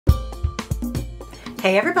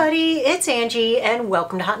Hey everybody, it's Angie and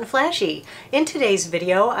welcome to Hot and Flashy. In today's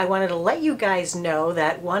video, I wanted to let you guys know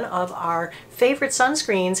that one of our favorite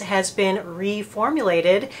sunscreens has been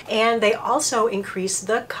reformulated, and they also increased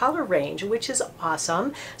the color range, which is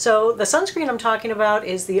awesome. So the sunscreen I'm talking about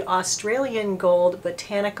is the Australian Gold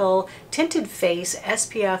Botanical Tinted Face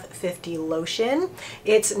SPF 50 Lotion.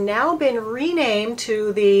 It's now been renamed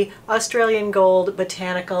to the Australian Gold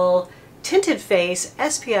Botanical Tinted Face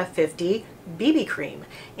SPF 50 BB Cream,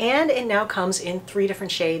 and it now comes in 3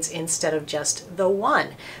 different shades instead of just the one.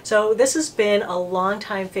 So this has been a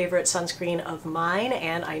long-time favorite sunscreen of mine,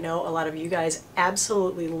 and I know a lot of you guys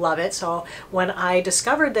absolutely love it. So when I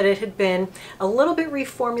discovered that it had been a little bit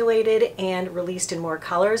reformulated and released in more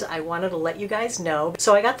colors, I wanted to let you guys know.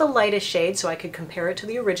 So I got the lightest shade so I could compare it to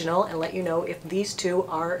the original and let you know if these two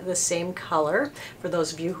are the same color, for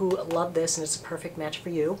those of you who love this and it's a perfect match for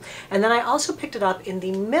you. And then I also picked it up in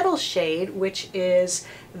the middle shade, which is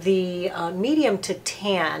the medium to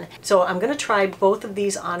tan. So I'm going to try both of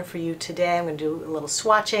these on for you today. I'm going to do a little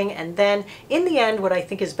swatching, and then in the end what I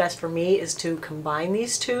think is best for me is to combine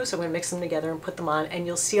these two. So I'm going to mix them together and put them on, and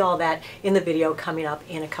you'll see all that in the video coming up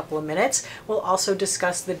in a couple of minutes. We'll also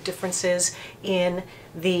discuss the differences in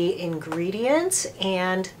the ingredients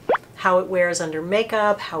and how it wears under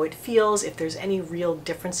makeup, how it feels, if there's any real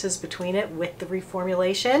differences between it with the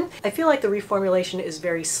reformulation. I feel like the reformulation is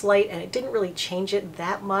very slight and it didn't really change it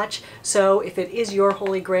that much. So if it is your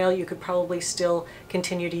holy grail, you could probably still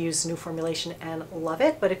continue to use the new formulation and love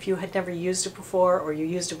it. But if you had never used it before, or you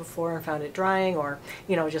used it before and found it drying, or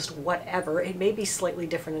just whatever, it may be slightly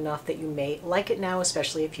different enough that you may like it now,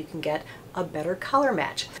 especially if you can get a better color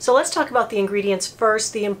match. So let's talk about the ingredients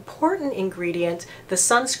first. The important ingredient, the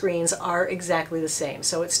sunscreens, are exactly the same.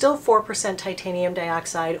 So it's still 4% titanium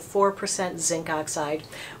dioxide, 4% zinc oxide.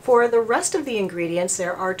 For the rest of the ingredients,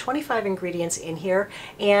 there are 25 ingredients in here,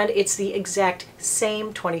 and it's the exact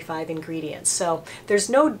same 25 ingredients. So there's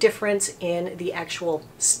no difference in the actual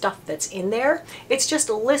stuff that's in there. It's just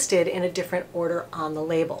listed in a different order on the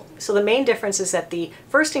label. So the main difference is that the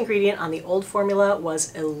first ingredient on the old formula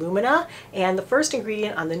was alumina, and the first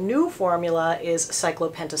ingredient on the new formula is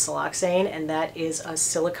cyclopentasiloxane, and that is a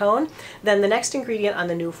silicone. Then the next ingredient on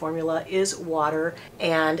the new formula is water,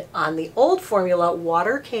 and on the old formula,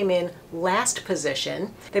 water came in last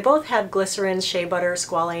position. They both have glycerins, shea butter,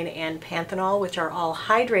 squalane, and panthenol, which are all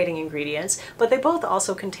hydrating ingredients, but they both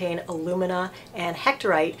also contain alumina and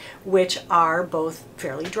hectorite, which are both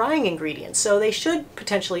fairly drying ingredients. So they should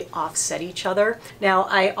potentially offset each other. Now,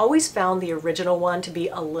 I always found the original one to be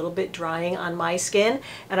a little bit drying on my skin,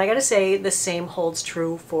 and I gotta say the same holds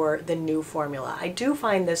true for the new formula. I do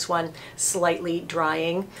find this one slightly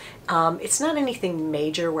drying. It's not anything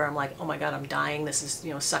major where I'm like, oh my god, I'm dying, this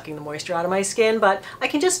is sucking the moisture out of my skin, but I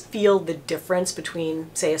can just feel the difference between,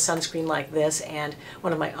 say, a sunscreen like this and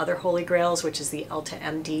one of my other holy grails, which is the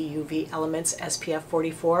EltaMD UV Elements SPF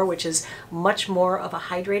 44, which is much more of a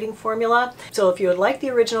hydrating formula. So if you would like the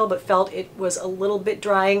original but felt it was a little bit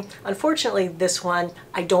drying, unfortunately this one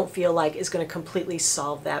I don't feel like is going to completely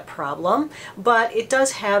solve that problem, but it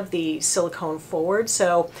does have the silicone forward,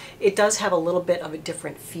 so it does have a little bit of a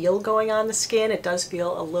different feel going on the skin. It does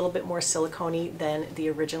feel a little bit more silicone-y than the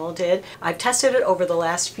original did. I've tested it over the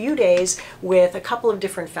last few days with a couple of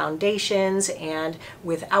different foundations and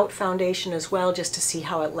without foundation as well, just to see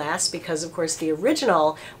how it lasts, because of course the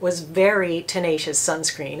original was very tenacious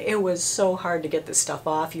sunscreen. It was so hard to get this stuff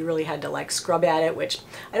off. You really had to like scrub at it, which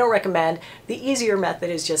I don't recommend. The easier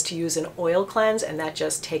method is just to use an oil cleanse, and that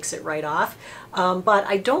just takes it right off. But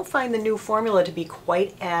I don't find the new formula to be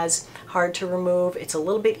quite as hard to remove. It's a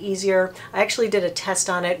little bit easier. I actually did a test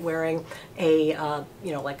on it wearing a,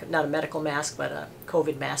 like not a medical mask, but a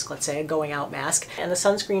COVID mask, let's say, a going out mask. And the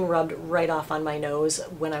sunscreen rubbed right off on my nose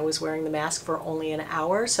when I was wearing the mask for only an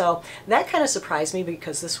hour. So that kind of surprised me,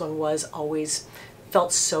 because this one was always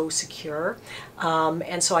felt so secure.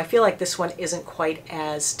 And so I feel like this one isn't quite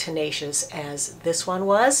as tenacious as this one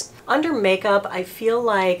was. Under makeup, I feel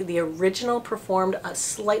like the original performed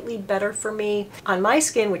slightly better for me. On my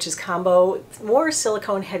skin, which is combo, more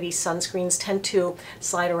silicone heavy sunscreens tend to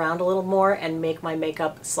slide around a little more and make my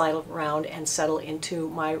makeup slide around and settle into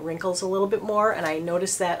my wrinkles a little bit more, and I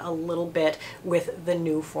noticed that a little bit with the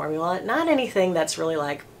new formula. Not anything that's really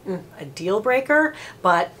like a deal breaker,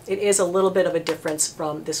 but it is a little bit of a difference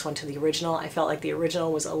from this one to the original. I felt like the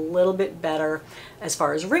original was a little bit better as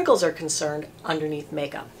far as wrinkles are concerned underneath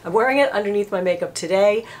makeup. I'm wearing it underneath my makeup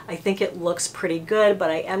today. I think it looks pretty good, but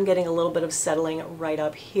I am getting a little bit of settling right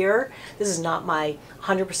up here. This is not my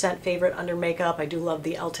 100% favorite under makeup. I do love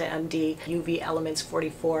the Ulta MD UV Elements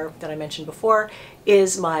 44 that I mentioned before,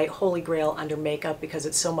 is my holy grail under makeup because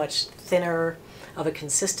it's so much thinner of a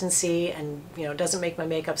consistency and, you know, doesn't make my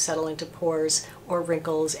makeup settle into pores or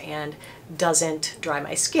wrinkles and doesn't dry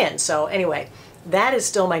my skin. So anyway, that is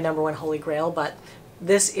still my number one holy grail, but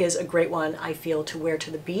this is a great one, I feel, to wear to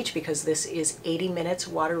the beach because this is 80 minutes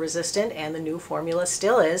water resistant, and the new formula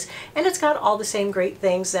still is. And it's got all the same great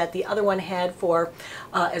things that the other one had for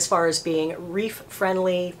as far as being reef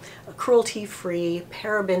friendly, cruelty free,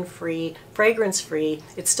 paraben free, fragrance free.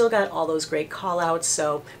 It's still got all those great call outs,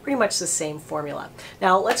 so pretty much the same formula.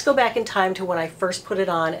 Now let's go back in time to when I first put it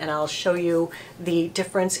on, and I'll show you the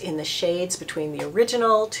difference in the shades between the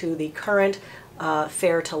original to the current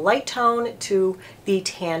fair to light tone to the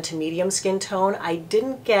tan to medium skin tone. I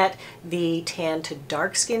didn't get the tan to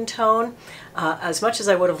dark skin tone. As much as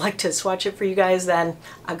I would have liked to swatch it for you guys, then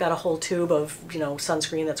I've got a whole tube of, you know,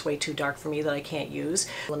 sunscreen that's way too dark for me that I can't use.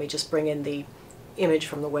 Let me just bring in the image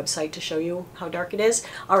from the website to show you how dark it is.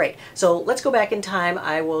 All right, so let's go back in time.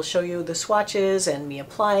 I will show you the swatches and me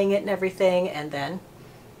applying it and everything, and then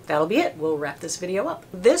that'll be it. We'll wrap this video up.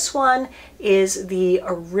 This one is the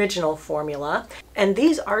original formula, and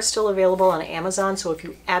these are still available on Amazon, so if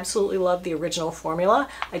you absolutely love the original formula,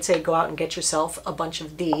 I'd say go out and get yourself a bunch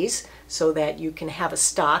of these so that you can have a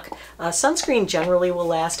stock. Sunscreen generally will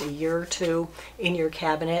last a year or two in your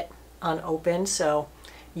cabinet unopened, so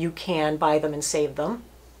you can buy them and save them.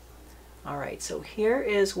 All right, so here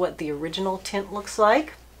is what the original tint looks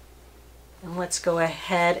like. And let's go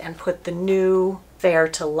ahead and put the new fair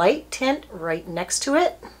to light tint right next to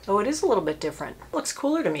it. Oh, it is a little bit different. It looks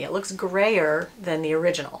cooler to me. It looks grayer than the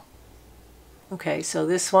original. Okay, so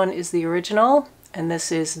this one is the original, and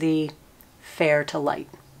this is the fair to light.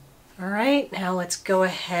 All right, now let's go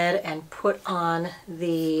ahead and put on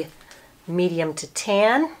the medium to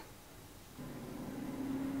tan.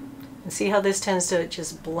 And see how this tends to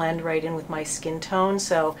just blend right in with my skin tone.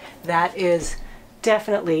 So that is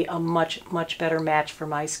definitely a much better match for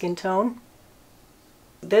my skin tone.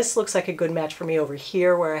 This looks like a good match for me over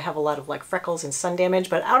here where I have a lot of like freckles and sun damage,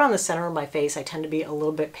 but out on the center of my face I tend to be a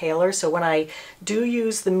little bit paler, so when I do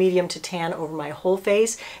use the medium to tan over my whole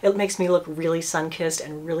face, it makes me look really sun-kissed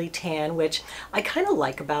and really tan, which I kind of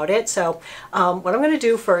like about it. So what I'm going to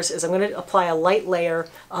do first is I'm going to apply a light layer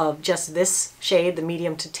of just this shade, the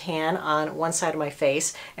medium to tan, on one side of my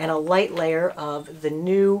face, and a light layer of the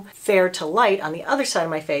new fair to light on the other side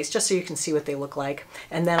of my face, just so you can see what they look like.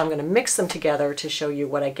 And then I'm going to mix them together to show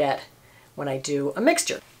you what I get when I do a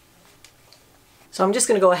mixture. So I'm just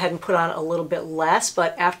going to go ahead and put on a little bit less,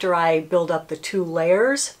 but after I build up the two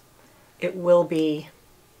layers, it will be,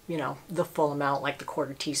 you know, the full amount, like the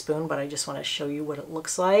 1/4 teaspoon, but I just want to show you what it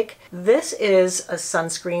looks like. This is a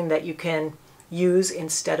sunscreen that you can use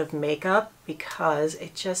instead of makeup because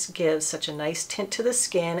it just gives such a nice tint to the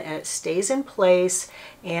skin and it stays in place,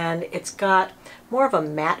 and it's got more of a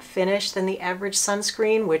matte finish than the average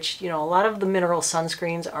sunscreen, which, you know, a lot of the mineral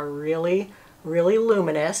sunscreens are really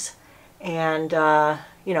luminous, and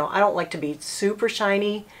you know, I don't like to be super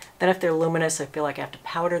shiny. Then if they're luminous, I feel like I have to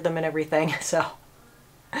powder them and everything. So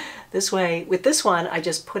this way, with this one, I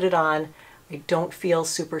just put it on. I don't feel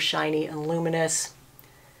super shiny and luminous,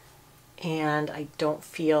 and I don't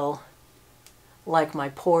feel like my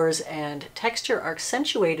pores and texture are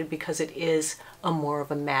accentuated because it is a more of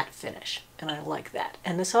a matte finish, and I like that.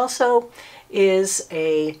 And this also is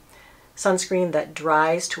a sunscreen that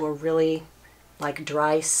dries to a really like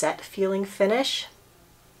dry set feeling finish.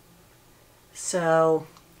 So,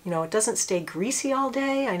 you know, it doesn't stay greasy all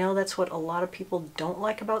day. I know that's what a lot of people don't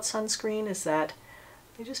like about sunscreen, is that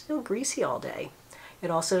they just feel greasy all day. It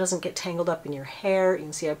also doesn't get tangled up in your hair. You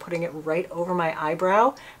can see I'm putting it right over my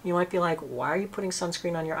eyebrow. You might be like, why are you putting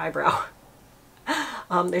sunscreen on your eyebrow?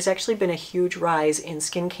 There's actually been a huge rise in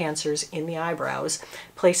skin cancers in the eyebrows,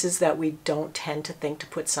 places that we don't tend to think to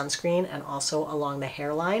put sunscreen, and also along the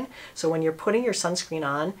hairline. So when you're putting your sunscreen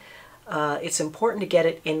on, it's important to get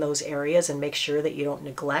it in those areas and make sure that you don't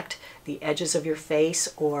neglect the edges of your face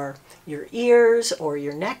or your ears or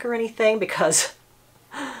your neck or anything, because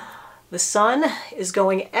the sun is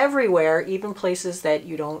going everywhere, even places that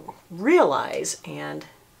you don't realize, and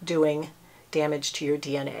doing damage to your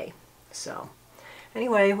DNA. So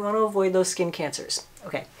anyway, we want to avoid those skin cancers.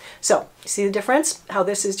 Okay, so you see the difference? How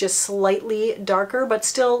this is just slightly darker, but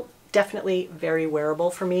still definitely very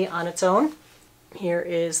wearable for me on its own. Here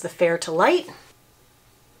is the Fair to Light.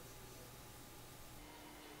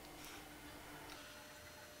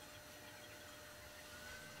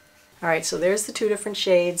 All right, so there's the two different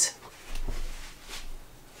shades.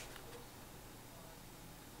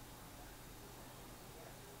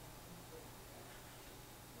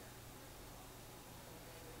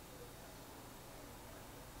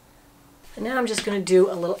 And now I'm just going to do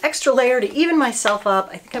a little extra layer to even myself up.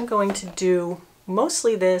 I think I'm going to do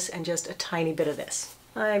mostly this and just a tiny bit of this.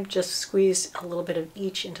 I've just squeezed a little bit of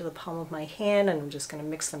each into the palm of my hand, and I'm just going to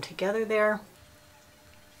mix them together there.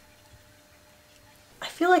 I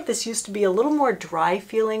feel like this used to be a little more dry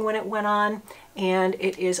feeling when it went on, and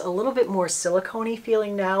it is a little bit more silicone-y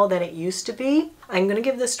feeling now than it used to be. I'm going to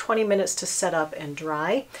give this 20 minutes to set up and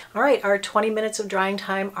dry. All right, our 20 minutes of drying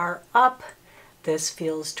time are up. This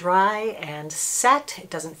feels dry and set. It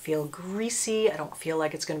doesn't feel greasy. I don't feel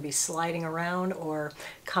like it's going to be sliding around or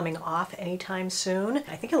coming off anytime soon.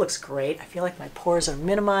 I think it looks great. I feel like my pores are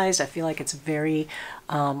minimized. I feel like it's very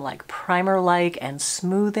like primer-like and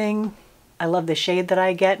smoothing. I love the shade that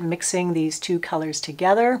I get mixing these two colors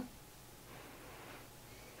together.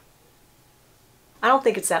 I don't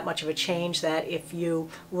think it's that much of a change that if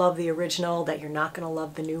you love the original that you're not going to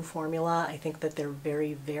love the new formula. I think that they're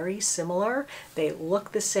very, very similar. They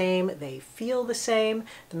look the same, they feel the same.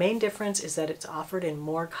 The main difference is that it's offered in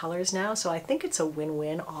more colors now, so I think it's a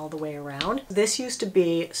win-win all the way around. This used to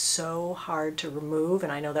be so hard to remove,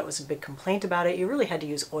 and I know that was a big complaint about it. You really had to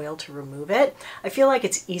use oil to remove it. I feel like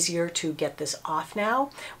it's easier to get this off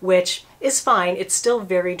now, which is fine. It's still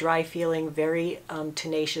very dry feeling, very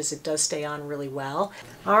tenacious. It does stay on really well.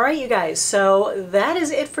 All right, you guys, so that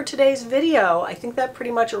is it for today's video. I think that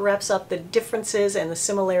pretty much wraps up the differences and the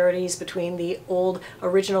similarities between the old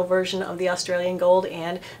original version of the Australian Gold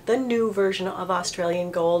and the new version of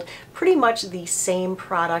Australian Gold. Pretty much the same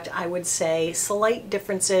product, I would say, slight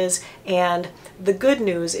differences, and the good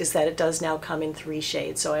news is that it does now come in 3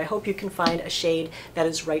 shades. So I hope you can find a shade that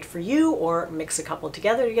is right for you, or mix a couple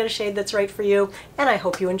together to get a shade that's right for you, and I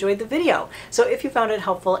hope you enjoyed the video. So if you found it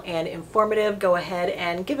helpful and informative, go ahead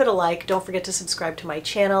and give it a like. Don't forget to subscribe to my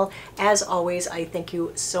channel. As always, I thank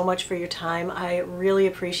you so much for your time. I really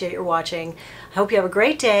appreciate your watching. I hope you have a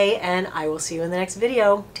great day, and I will see you in the next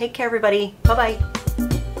video. Take care, everybody. Bye-bye.